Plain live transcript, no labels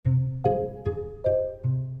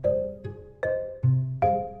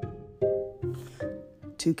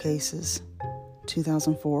Two cases,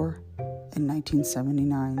 2004 and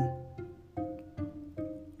 1979.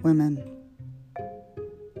 Women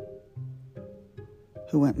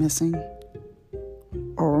who went missing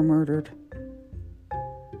or were murdered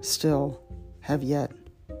still have yet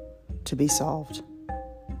to be solved.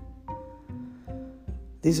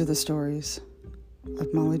 These are the stories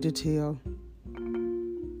of Molly Dattilo,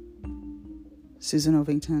 Susan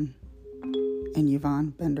Ovington, and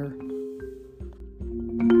Eyvonne Bender.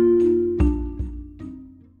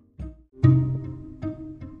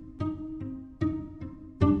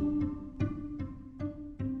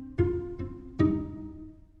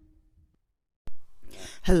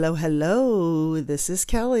 Hello. This is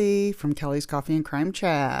Kelly from Kelly's Coffee and Crime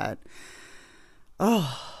Chat.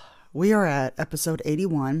 We are at episode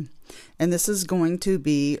 81, and this is going to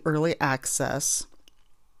be early access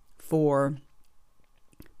for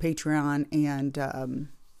Patreon and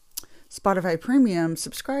Spotify Premium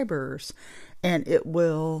subscribers, and it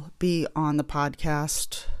will be on the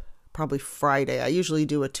podcast probably Friday. I usually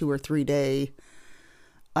do a 2 or 3 day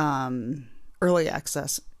early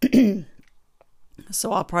access.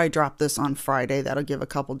 So I'll probably drop this on Friday. That'll give a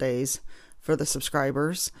couple days for the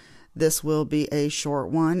subscribers. This will be a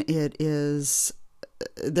short one. There's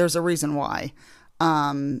a reason why.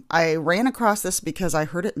 I ran across this because I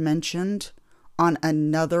heard it mentioned on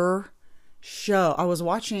another show. I was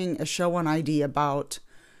watching a show on ID about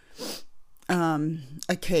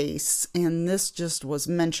a case, and this just was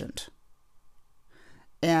mentioned.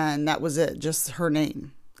 And that was it, just her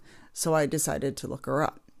name. So I decided to look her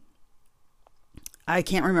up. I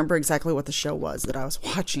can't remember exactly what the show was that I was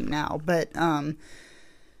watching now, but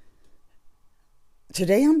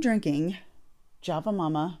today I'm drinking Java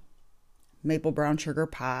Mama maple brown sugar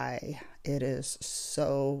pie. It is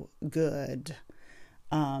so good.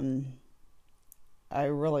 I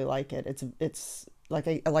really like it. It's like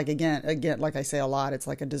I say a lot, it's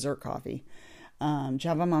like a dessert coffee.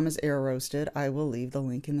 Java Mama's air roasted. I will leave the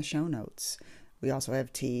link in the show notes. We also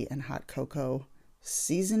have tea and hot cocoa,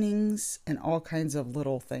 seasonings, and all kinds of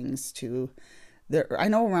little things too. I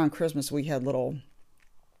know around Christmas we had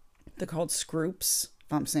they're called scoops,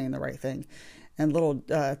 if I'm saying the right thing, and little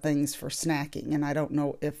things for snacking. And I don't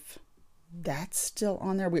know if that's still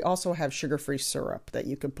on there. We also have sugar-free syrup that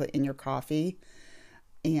you can put in your coffee,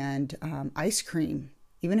 and ice cream.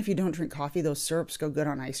 Even if you don't drink coffee, those syrups go good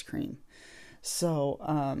on ice cream. So,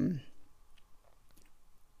 I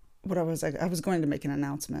was going to make an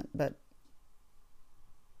announcement, but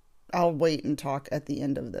I'll wait and talk at the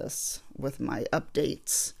end of this with my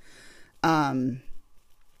updates.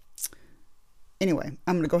 Anyway,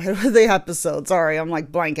 I'm going to go ahead with the episode. Sorry, I'm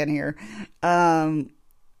like blanking here.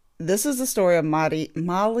 This is the story of Molly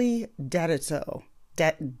Dattilo.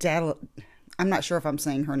 I'm not sure if I'm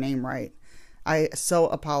saying her name right. I so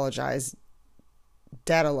apologize.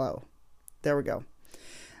 Dattilo. There we go.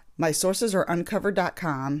 My sources are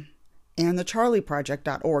uncovered.com and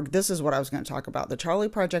thecharlieproject.org. This is what I was going to talk about.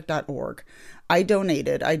 Thecharlieproject.org. I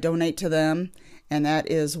donate to them, and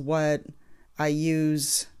that is what I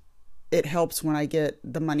use. It helps when I get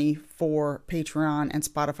the money for Patreon and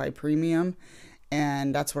Spotify Premium,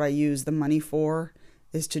 and that's what I use the money for,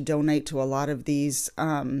 is to donate to a lot of these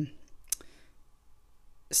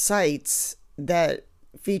sites that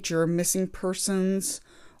feature missing persons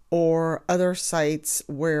or other sites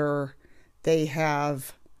where they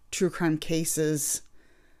have true crime cases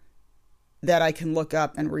that I can look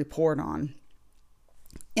up and report on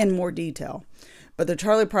in more detail. But the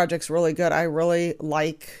Charlie Project's really good. I really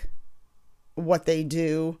like what they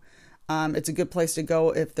do. It's a good place to go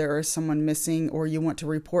if there is someone missing or you want to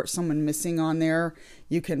report someone missing on there.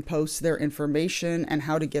 You can post their information and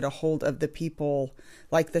how to get a hold of the people,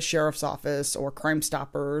 like the sheriff's office or Crime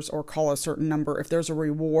Stoppers, or call a certain number. If there's a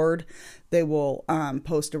reward, they will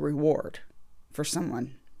post a reward for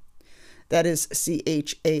someone. That is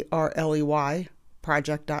CHARLEY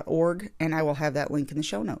project.org, and I will have that link in the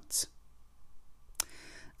show notes.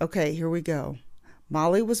 Okay, here we go.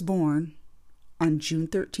 Molly was born on June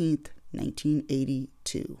 13th,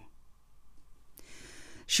 1982.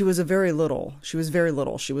 She was very little. She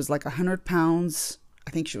was like 100 pounds.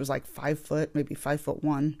 I think she was like 5 foot, maybe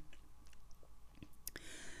 5'1".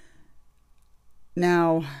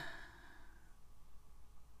 Now,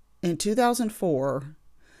 in 2004,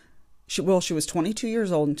 she was 22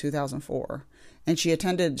 years old in 2004, and she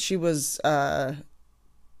was a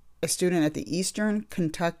student at the Eastern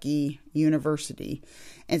Kentucky University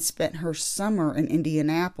and spent her summer in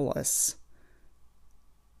Indianapolis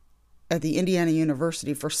at the Indiana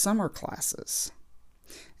University for summer classes.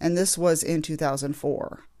 And this was in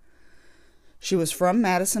 2004. She was from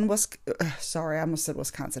Madison, sorry, I almost said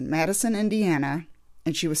Wisconsin, Madison, Indiana,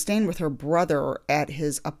 and she was staying with her brother at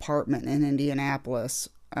his apartment in Indianapolis.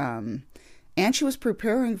 And she was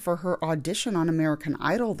preparing for her audition on American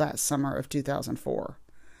Idol that summer of 2004,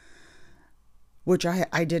 which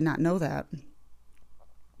I did not know that.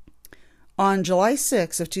 On July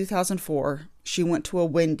 6th of 2004, she went to a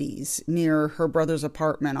Wendy's near her brother's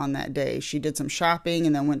apartment on that day. She did some shopping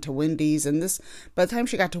and then went to Wendy's. And by the time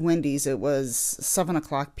she got to Wendy's, it was 7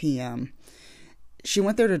 o'clock p.m. She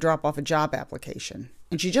went there to drop off a job application.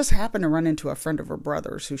 And she just happened to run into a friend of her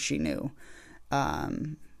brother's who she knew.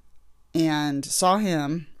 And saw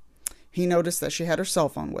him. He noticed that she had her cell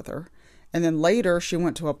phone with her. And then later, she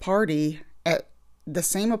went to a party at the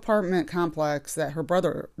same apartment complex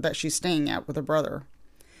that she's staying at with her brother.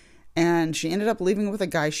 And she ended up leaving with a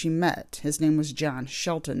guy she met. His name was John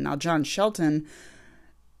Shelton. Now, John Shelton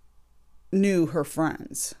knew her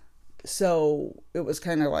friends. So it was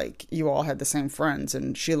kind of like you all had the same friends,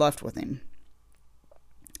 and she left with him.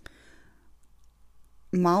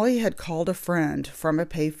 Molly had called a friend from a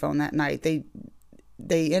payphone that night. They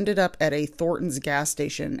ended up at a Thornton's gas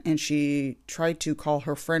station, and she tried to call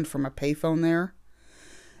her friend from a payphone there.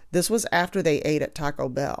 This was after they ate at Taco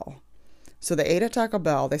Bell. So they ate at Taco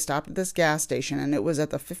Bell, they stopped at this gas station, and it was at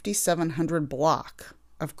the 5700 block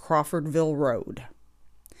of Crawfordville Road.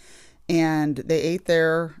 And they ate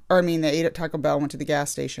they ate at Taco Bell, went to the gas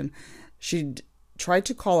station. She tried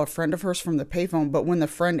to call a friend of hers from the payphone, but when the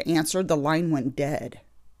friend answered, the line went dead.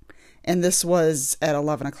 And this was at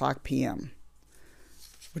 11 o'clock p.m.,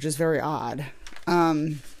 which is very odd.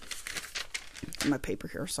 My paper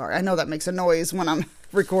here, sorry. I know that makes a noise when I'm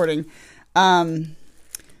recording.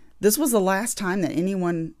 This was the last time that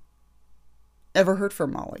anyone ever heard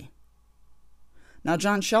from Molly. Now,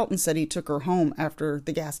 John Shelton said he took her home after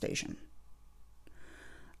the gas station.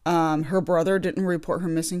 Her brother didn't report her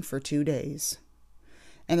missing for 2 days.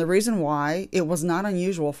 And the reason why, it was not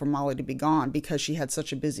unusual for Molly to be gone because she had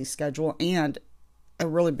such a busy schedule and a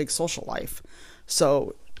really big social life.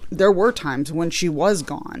 So there were times when she was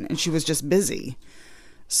gone and she was just busy.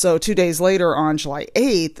 So 2 days later, on July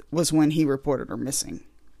 8th, was when he reported her missing.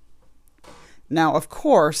 Now, of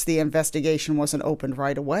course, the investigation wasn't opened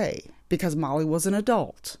right away because Molly was an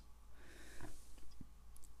adult.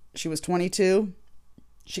 She was 22.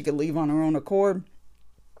 She could leave on her own accord.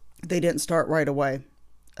 They didn't start right away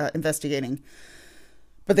investigating.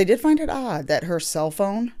 But they did find it odd that her cell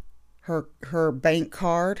phone, her bank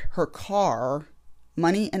card, her car,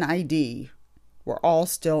 money, and ID were all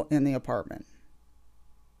still in the apartment.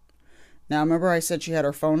 Now, remember I said she had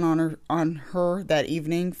her phone on her that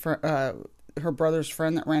evening for her brother's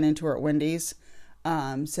friend that ran into her at Wendy's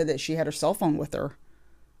said that she had her cell phone with her.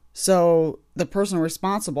 So the person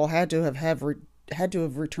responsible had to have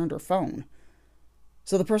returned her phone.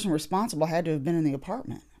 So the person responsible had to have been in the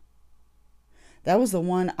apartment. That was the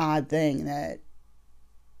one odd thing that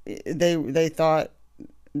they thought,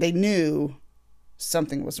 they knew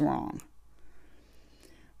something was wrong.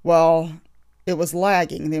 Well, it was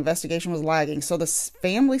lagging. The investigation was lagging. So the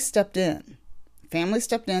family stepped in.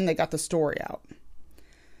 They got the story out.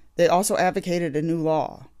 They also advocated a new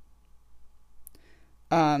law.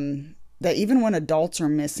 That even when adults are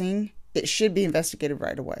missing, it should be investigated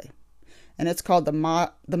right away. And it's called the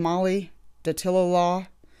Molly Dattilo law.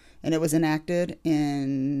 And it was enacted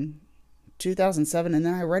in 2007. And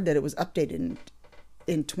then I read that it was updated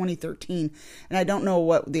in 2013. And I don't know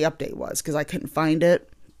what the update was because I couldn't find it.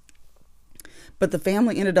 But the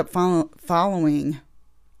family ended up if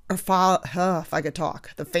I could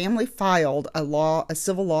talk. The family filed a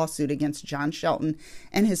civil lawsuit against John Shelton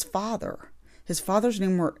and his father. His father's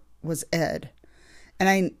name was Ed. And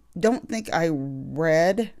I don't think I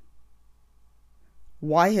read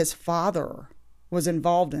why his father was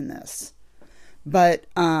involved in this. But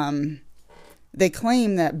they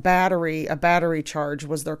claim that a battery charge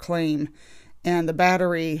was their claim, and the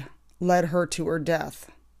battery led her to her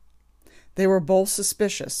death. They were both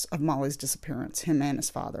suspicious of Molly's disappearance, him and his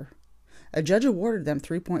father. A judge awarded them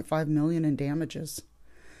 $3.5 million in damages.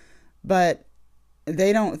 But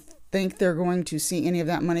they don't think they're going to see any of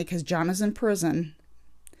that money because John is in prison.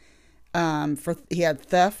 He had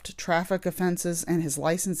theft, traffic offenses, and his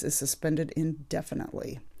license is suspended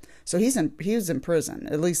indefinitely. So he was in prison,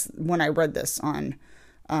 at least when I read this on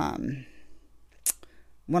one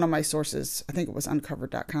of my sources. I think it was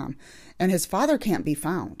uncovered.com. And his father can't be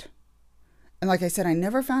found. And like I said, I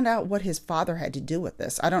never found out what his father had to do with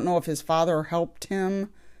this. I don't know if his father helped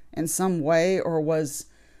him in some way or was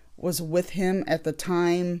with him at the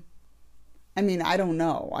time. I mean, I don't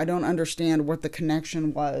know. I don't understand what the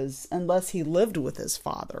connection was unless he lived with his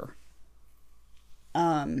father.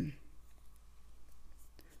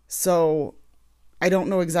 So I don't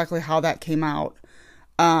know exactly how that came out.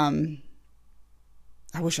 I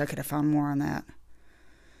wish I could have found more on that.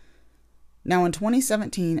 Now, in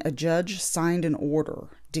 2017, a judge signed an order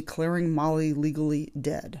declaring Molly legally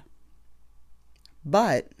dead.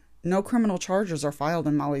 But no criminal charges are filed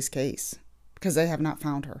in Molly's case because they have not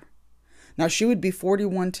found her. Now, she would be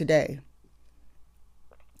 41 today.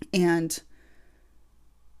 And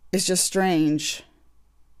it's just strange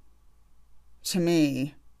to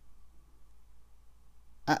me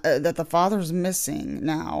that the father's missing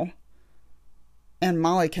now and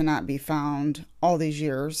Molly cannot be found all these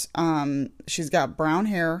years. She's got brown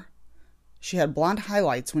hair. She had blonde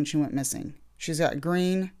highlights when she went missing. She's got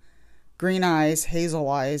green eyes,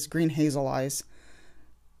 green hazel eyes.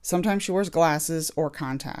 Sometimes she wears glasses or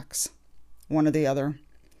contacts, one or the other.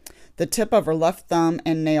 The tip of her left thumb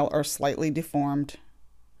and nail are slightly deformed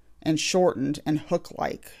and shortened and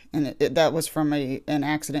hook-like. And that was from an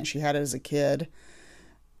accident she had as a kid.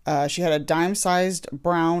 She had a dime-sized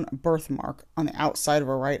brown birthmark on the outside of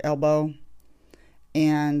her right elbow.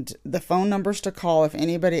 And the phone numbers to call if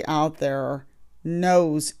anybody out there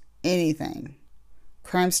knows anything.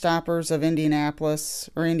 Crime Stoppers of Indianapolis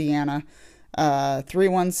or Indiana,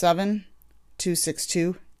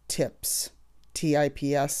 317-262-TIPS,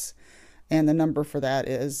 TIPS. And the number for that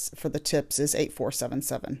for the tips is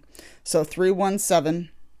 8477. So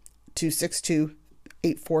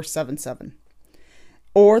 317-262-8477.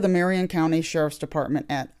 Or the Marion County Sheriff's Department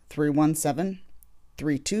at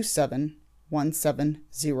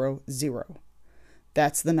 317-327-1700.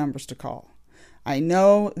 That's the numbers to call. I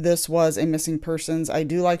know this was a missing persons. I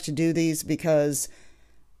do like to do these because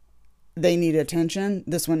they need attention.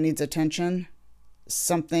 This one needs attention.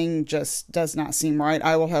 Something just does not seem right.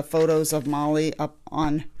 I will have photos of Molly up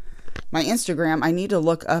on my Instagram. I need to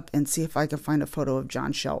look up and see if I can find a photo of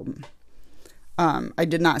John Sheldon. I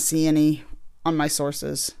did not see any on my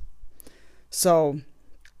sources. So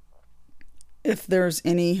if there's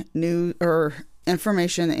any new or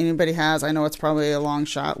information that anybody has, I know it's probably a long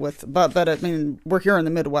shot but I mean, we're here in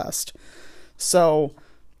the Midwest, so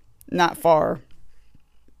not far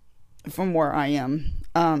from where I am.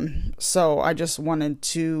 So I just wanted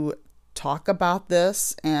to talk about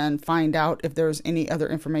this and find out if there's any other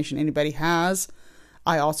information anybody has.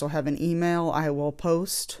 I also have an email I will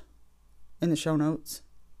post in the show notes.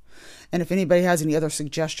 And if anybody has any other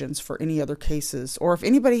suggestions for any other cases, or if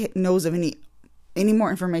anybody knows of any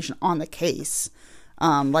more information on the case,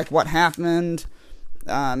 like what happened,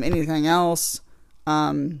 anything else,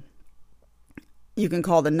 you can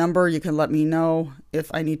call the number. You can let me know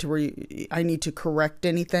if I need to correct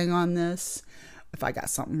anything on this. If I got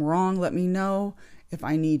something wrong, let me know. If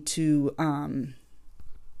I need to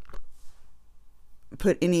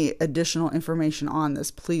put any additional information on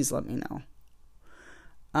this, please let me know.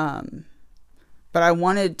 But I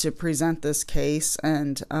wanted to present this case,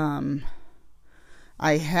 and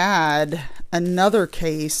I had another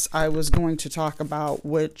case I was going to talk about,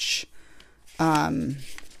 which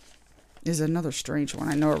is another strange one.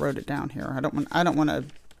 I know I wrote it down here. I don't want to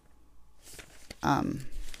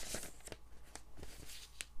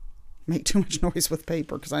make too much noise with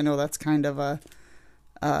paper, because I know that's kind of a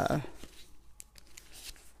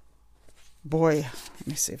boy. Let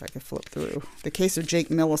me see if I can flip through. The case of Jake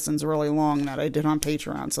Millison's really long that I did on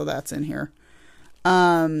Patreon, so that's in here.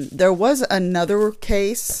 There was another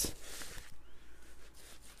case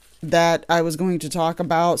that I was going to talk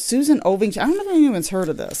about. Susan Ovington. I don't know if anyone's heard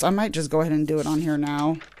of this. I might just go ahead and do it on here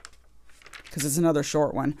now, because it's another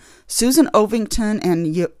short one. Susan Ovington and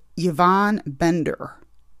Eyvonne Bender.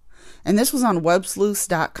 And this was on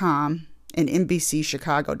websleuths.com and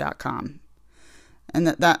NBCchicago.com. And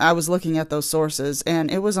that I was looking at those sources, and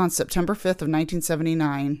it was on September 5th of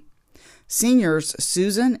 1979. Seniors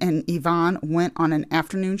Susan and Eyvonne went on an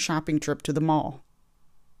afternoon shopping trip to the mall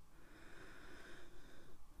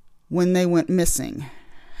when they went missing.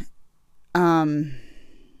 I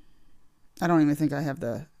don't even think I have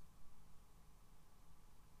the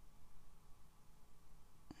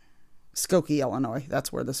Skokie, Illinois.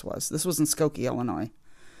 That's where this was. This was in Skokie, Illinois.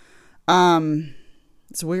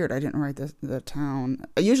 It's weird. I didn't write the town.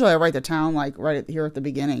 Usually I write the town like right here at the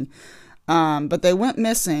beginning. But they went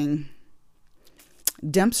missing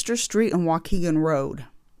Dempster Street and Waukegan Road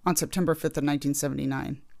on September 5th of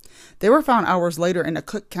 1979. They were found hours later in a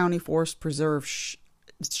Cook County Forest Preserve,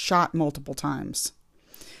 shot multiple times.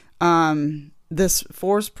 This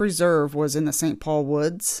forest preserve was in the St. Paul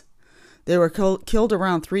Woods. They were killed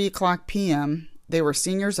around 3 o'clock p.m. They were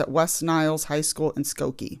seniors at West Niles High School in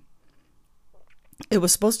Skokie. It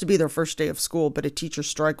was supposed to be their first day of school, but a teacher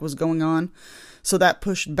strike was going on. So that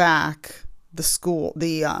pushed back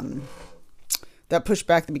that pushed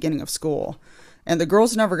back the beginning of school. And the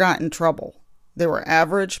girls never got in trouble. They were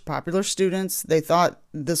average, popular students. They thought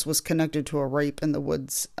this was connected to a rape in the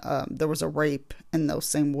woods. There was a rape in those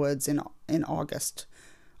same woods in August,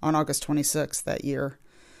 on August 26th that year.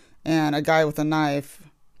 And a guy with a knife,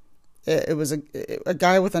 a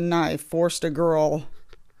guy with a knife forced a girl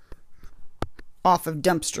off of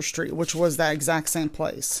Dempster Street, which was that exact same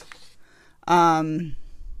place.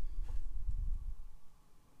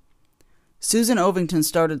 Susan Ovington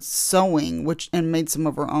started sewing and made some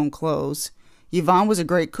of her own clothes. Eyvonne was a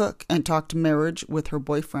great cook and talked marriage with her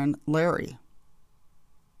boyfriend, Larry.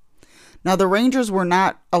 Now, the Rangers were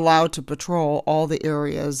not allowed to patrol all the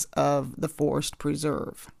areas of the forest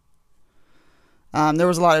preserve. There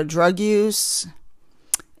was a lot of drug use,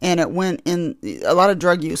 and a lot of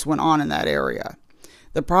drug use went on in that area.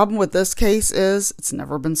 The problem with this case is it's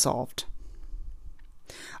never been solved.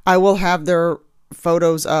 I will have their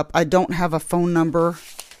photos up. I don't have a phone number.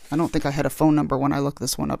 I don't think I had a phone number when I looked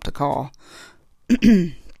this one up to call.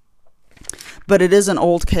 But it is an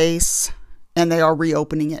old case, and they are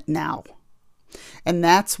reopening it now. And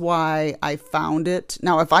that's why I found it.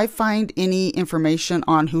 Now, if I find any information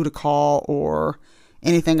on who to call or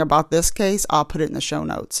anything about this case, I'll put it in the show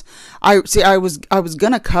notes. I was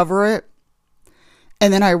going to cover it,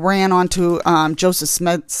 and then I ran onto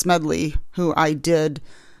Joseph Smedley, who I did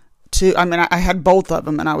too. I mean, I had both of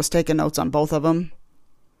them, and I was taking notes on both of them.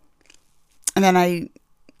 And then I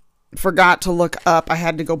forgot to look up. I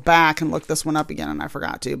had to go back and look this one up again, and I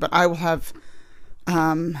forgot to. But I will have,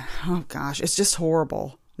 oh gosh, it's just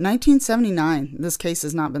horrible. 1979, this case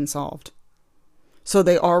has not been solved. So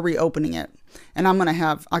they are reopening it. And I'm going to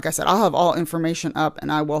have, like I said, I'll have all information up, and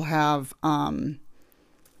I will have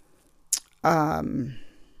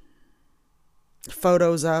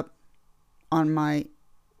photos up on my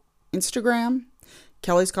Instagram,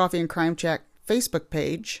 Kelly's Coffee and Crime Chat Facebook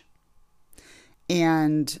page,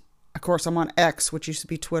 and of course I'm on X, which used to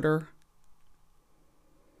be Twitter,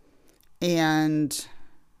 and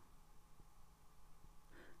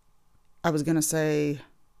I was going to say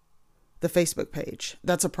the Facebook page.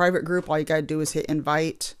 That's a private group. All you got to do is hit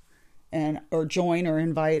invite or join or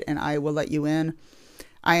invite, and I will let you in.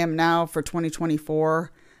 I am now, for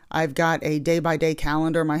 2024, I've got a day-by-day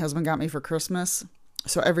calendar my husband got me for Christmas.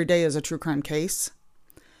 So every day is a true crime case.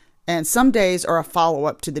 And some days are a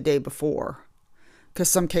follow-up to the day before, because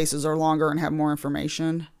some cases are longer and have more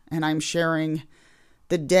information. And I'm sharing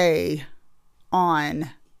the day on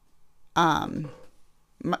the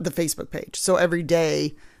Facebook page. So every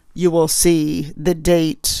day you will see the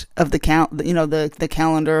date of the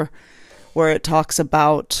calendar where it talks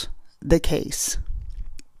about the case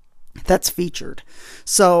that's featured.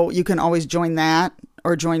 So you can always join that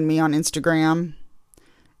or join me on Instagram,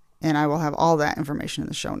 and I will have all that information in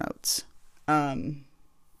the show notes.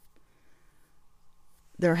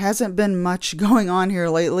 There hasn't been much going on here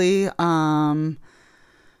lately.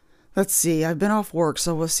 Let's see. I've been off work,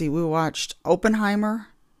 so we'll see. We watched Oppenheimer.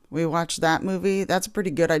 We watched that movie. That's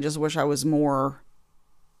pretty good. I just wish I was more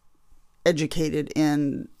educated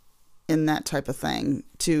in that type of thing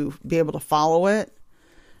to be able to follow it.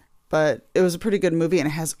 But it was a pretty good movie, and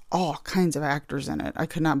it has all kinds of actors in it. I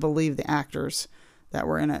could not believe the actors that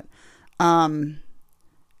were in it. And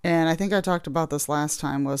I think I talked about this last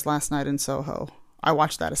time, was Last Night in Soho. I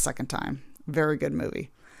watched that a second time. Very good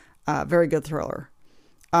movie. Very good thriller.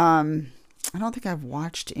 I don't think I've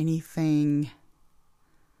watched anything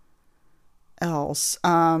else.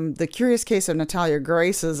 The Curious Case of Natalia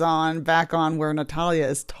Grace is back on where Natalia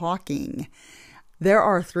is talking. There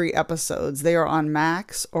are 3 episodes. They are on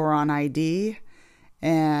Max or on ID.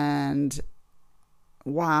 And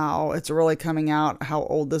wow, it's really coming out how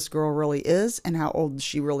old this girl really is and how old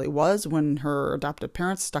she really was when her adoptive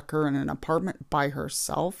parents stuck her in an apartment by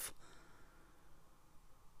herself.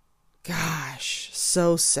 Gosh,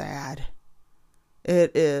 so sad.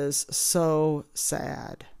 It is so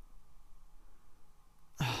sad.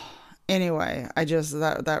 Anyway, I just,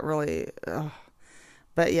 that really,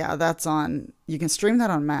 but yeah, that's on, you can stream that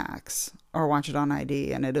on Max or watch it on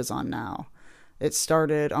ID, and it is on now. It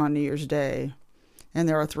started on New Year's Day, and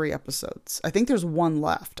there are 3 episodes. I think there's 1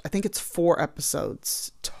 left. I think it's 4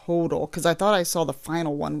 episodes total, because I thought I saw the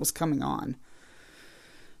final one was coming on.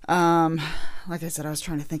 Like I said, I was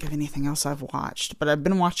trying to think of anything else I've watched, but I've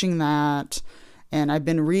been watching that, and I've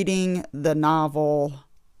been reading the novel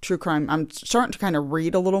True Crime. I'm starting to kind of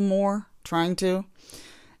read a little more, trying to,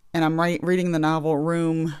 and I'm reading the novel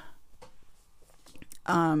Room.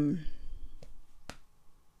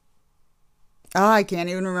 Oh, I can't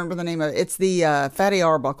even remember the name of it. It's the Fatty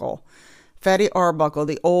Arbuckle. Fatty Arbuckle,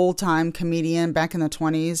 the old-time comedian back in the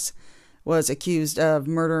 20s, was accused of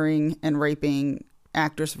murdering and raping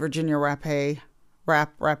actress Virginia Rapay.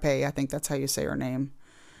 Rapay, I think that's how you say her name.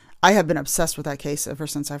 I have been obsessed with that case ever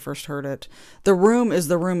since I first heard it. The room is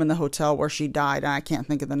the room in the hotel where she died, and I can't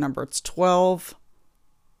think of the number. It's 12.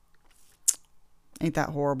 Ain't that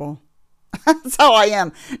horrible? That's how I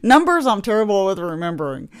am. Numbers I'm terrible with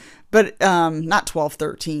remembering. But not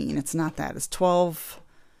 1213. It's not that. It's 12.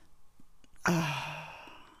 I'm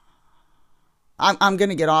going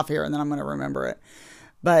to get off here and then I'm going to remember it.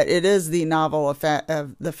 But it is the novel of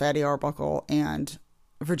the Fatty Arbuckle and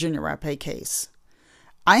Virginia Rapay case.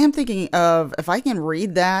 I am thinking of, if I can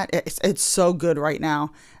read that, it's so good right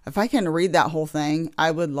now. If I can read that whole thing,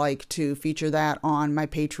 I would like to feature that on my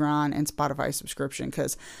Patreon and Spotify subscription,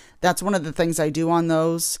 because that's one of the things I do on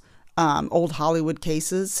those old Hollywood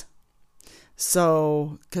cases.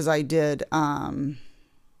 So, because I did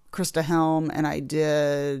Krista Helm and I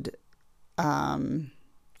did Bob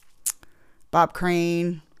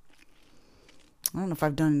Crane. I don't know if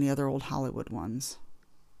I've done any other old Hollywood ones.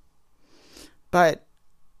 But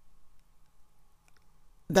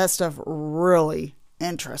that stuff really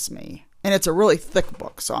interests me. And it's a really thick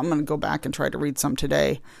book, so I'm going to go back and try to read some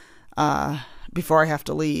today before I have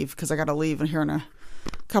to leave, because I got to leave in here in a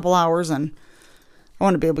couple hours, and I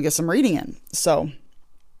want to be able to get some reading in. So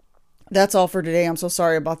that's all for today. I'm so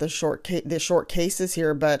sorry about the short cases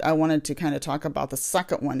here, but I wanted to kind of talk about the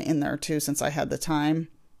second one in there too, since I had the time,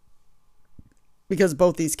 because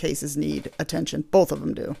both these cases need attention. Both of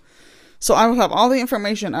them do. So I will have all the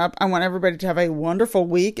information up. I want everybody to have a wonderful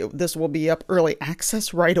week. This will be up early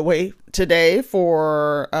access right away today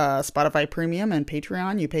for Spotify Premium and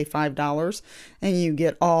Patreon. You pay $5 and you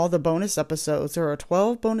get all the bonus episodes. There are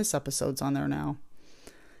 12 bonus episodes on there now.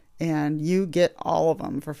 And you get all of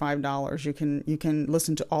them for $5. You can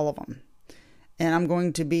listen to all of them. And I'm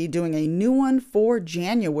going to be doing a new one for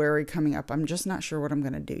January coming up. I'm just not sure what I'm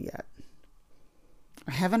going to do yet.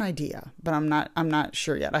 I have an idea, but I'm not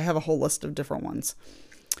sure yet. I have a whole list of different ones.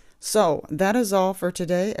 So that is all for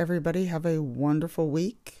today. Everybody have a wonderful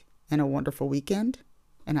week and a wonderful weekend,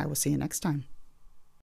 and I will see you next time.